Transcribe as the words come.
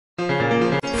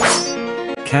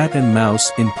Cat and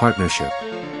Mouse in Partnership.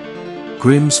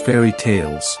 Grimm's Fairy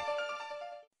Tales.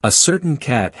 A certain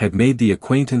cat had made the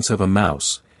acquaintance of a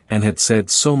mouse, and had said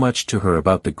so much to her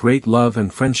about the great love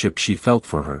and friendship she felt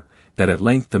for her, that at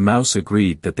length the mouse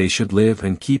agreed that they should live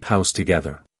and keep house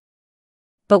together.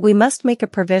 "But we must make a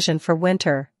provision for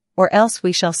winter, or else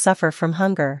we shall suffer from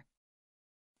hunger,"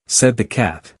 said the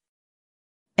cat.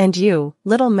 "And you,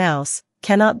 little mouse,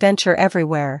 cannot venture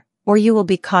everywhere, or you will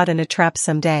be caught in a trap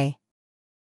some day."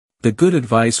 The good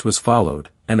advice was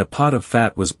followed, and a pot of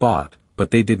fat was bought,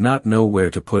 but they did not know where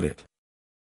to put it.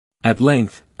 At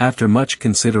length, after much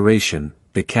consideration,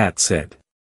 the cat said,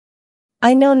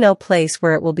 "I know no place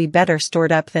where it will be better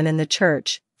stored up than in the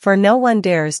church, for no one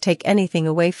dares take anything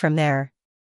away from there.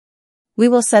 We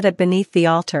will set it beneath the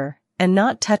altar, and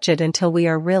not touch it until we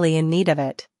are really in need of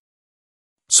it."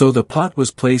 So the pot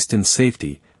was placed in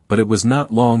safety, but it was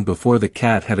not long before the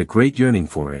cat had a great yearning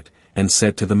for it, and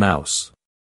said to the mouse,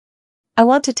 "I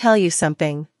want to tell you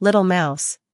something, little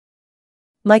mouse.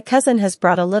 My cousin has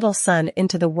brought a little son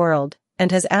into the world,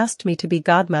 and has asked me to be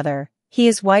godmother. He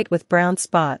is white with brown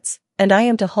spots, and I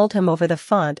am to hold him over the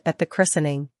font at the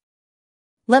christening.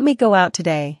 Let me go out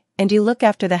today, and you look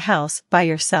after the house by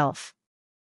yourself."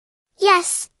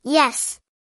 "Yes, yes,"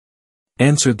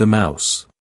 answered the mouse.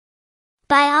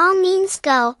 "By all means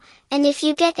go, and if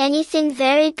you get anything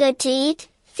very good to eat,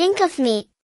 think of me.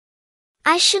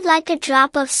 I should like a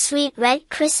drop of sweet red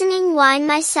christening wine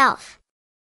myself."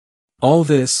 All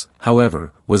this,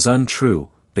 however, was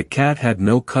untrue. The cat had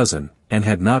no cousin, and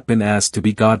had not been asked to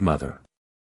be godmother.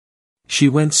 She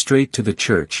went straight to the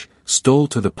church, stole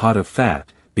to the pot of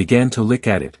fat, began to lick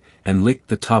at it, and licked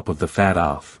the top of the fat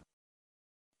off.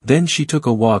 Then she took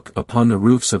a walk upon the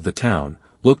roofs of the town,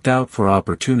 looked out for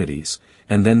opportunities,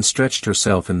 and then stretched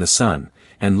herself in the sun,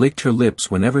 and licked her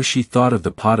lips whenever she thought of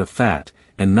the pot of fat,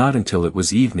 and not until it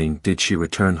was evening did she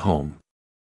return home.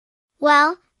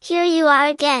 "Well, here you are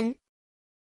again,"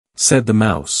 said the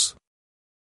mouse.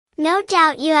 "No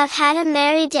doubt you have had a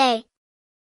merry day."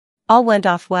 "All went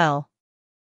off well,"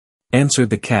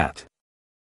 answered the cat.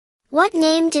 "What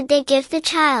name did they give the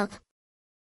child?"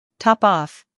 "Top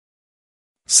off,"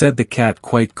 said the cat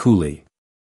quite coolly.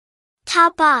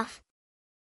 "Top off,"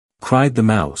 cried the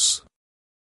mouse.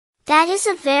 "That is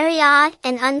a very odd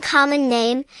and uncommon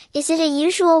name. Is it a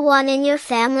usual one in your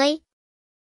family?"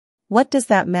 "What does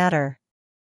that matter?"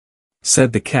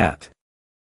 said the cat.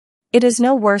 "It is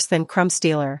no worse than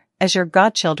Crumb-stealer, as your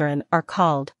godchildren are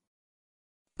called."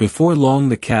 Before long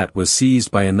the cat was seized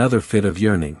by another fit of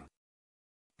yearning.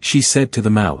 She said to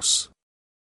the mouse,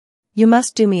 "You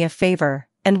must do me a favor,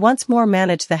 and once more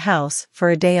manage the house for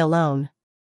a day alone.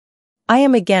 I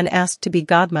am again asked to be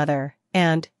godmother,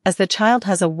 and, as the child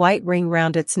has a white ring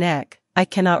round its neck, I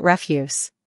cannot refuse."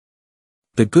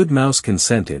 The good mouse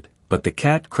consented, but the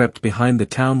cat crept behind the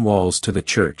town walls to the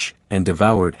church, and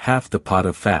devoured half the pot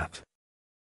of fat.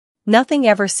 "Nothing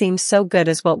ever seems so good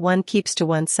as what one keeps to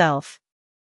oneself,"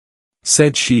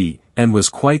 said she, and was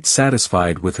quite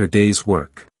satisfied with her day's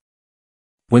work.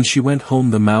 When she went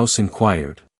home the mouse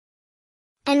inquired,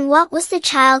 "And what was the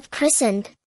child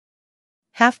christened?"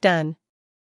 "Half done,"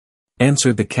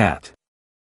 answered the cat.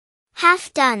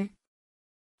 "Half done.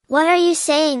 What are you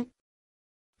saying?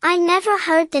 I never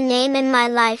heard the name in my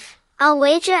life. I'll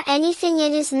wager anything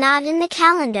it is not in the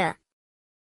calendar."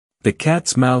 The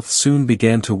cat's mouth soon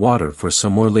began to water for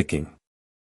some more licking.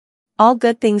 "All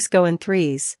good things go in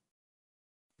threes,"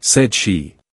 said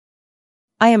she.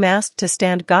 "I am asked to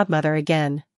stand godmother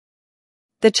again.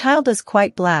 The child is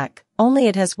quite black, only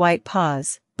it has white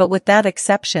paws, but with that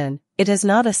exception, it has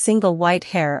not a single white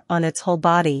hair on its whole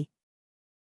body.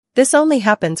 This only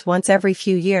happens once every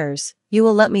few years. You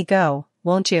will let me go,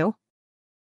 won't you?"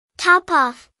 "Top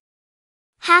off.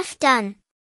 Half done,"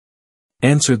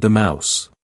 answered the mouse.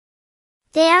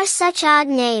 "They are such odd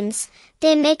names,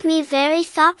 they make me very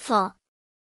thoughtful."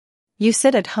 "You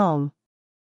sit at home,"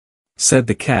 said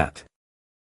the cat,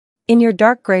 "in your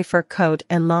dark gray fur coat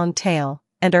and long tail,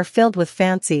 and are filled with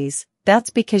fancies.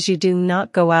 That's because you do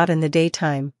not go out in the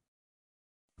daytime."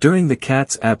 During the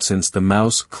cat's absence the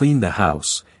mouse cleaned the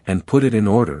house, and put it in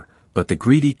order, but the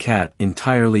greedy cat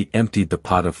entirely emptied the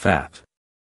pot of fat.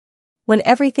 "When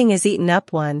everything is eaten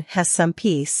up one has some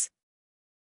peace,"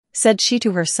 said she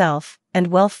to herself, and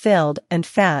well filled and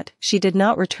fat she did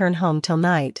not return home till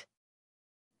night.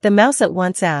 The mouse at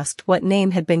once asked what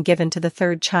name had been given to the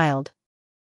third child.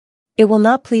 "It will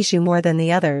not please you more than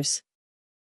the others,"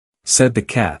 said the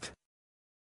cat.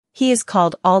 "He is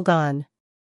called All Gone."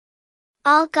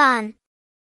 "All gone,"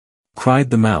 cried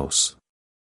the mouse.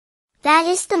 "That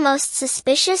is the most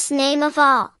suspicious name of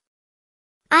all.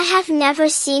 I have never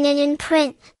seen it in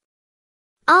print.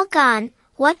 All gone,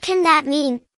 what can that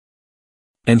mean?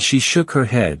 And she shook her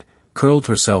head, curled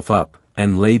herself up,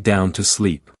 and lay down to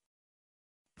sleep.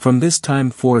 From this time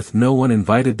forth no one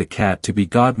invited the cat to be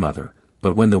godmother,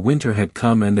 but when the winter had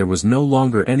come and there was no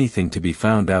longer anything to be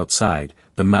found outside,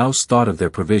 the mouse thought of their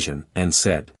provision, and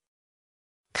said,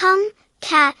 Come,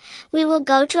 cat, we will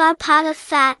go to our pot of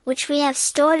fat which we have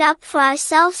stored up for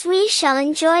ourselves. We shall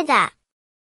enjoy that.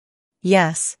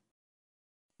 Yes,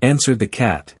 answered the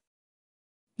cat.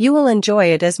 you will enjoy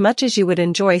it as much as you would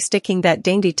enjoy sticking that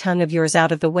dainty tongue of yours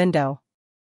out of the window.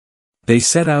 They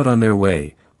set out on their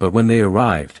way, but when they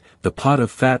arrived, the pot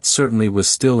of fat certainly was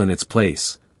still in its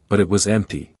place, but it was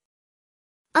empty.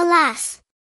 Alas!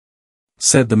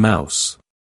 Said the mouse.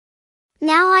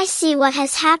 Now I see what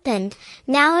has happened,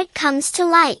 now it comes to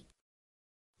light.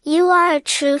 You are a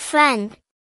true friend.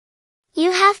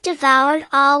 You have devoured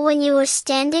all when you were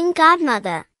standing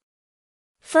godmother.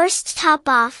 First top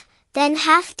off, then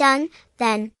half done,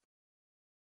 then.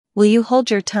 Will you hold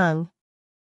your tongue?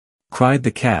 Cried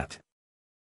the cat.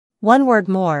 One word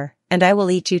more, and I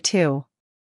will eat you too.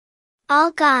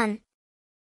 All gone.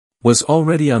 Was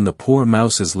already on the poor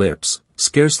mouse's lips.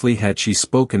 Scarcely had she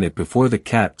spoken it before the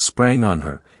cat sprang on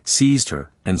her, seized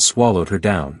her, and swallowed her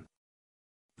down.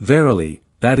 Verily,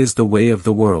 that is the way of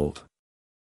the world.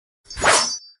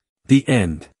 The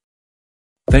end.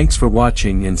 Thanks for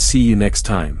watching and see you next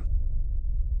time.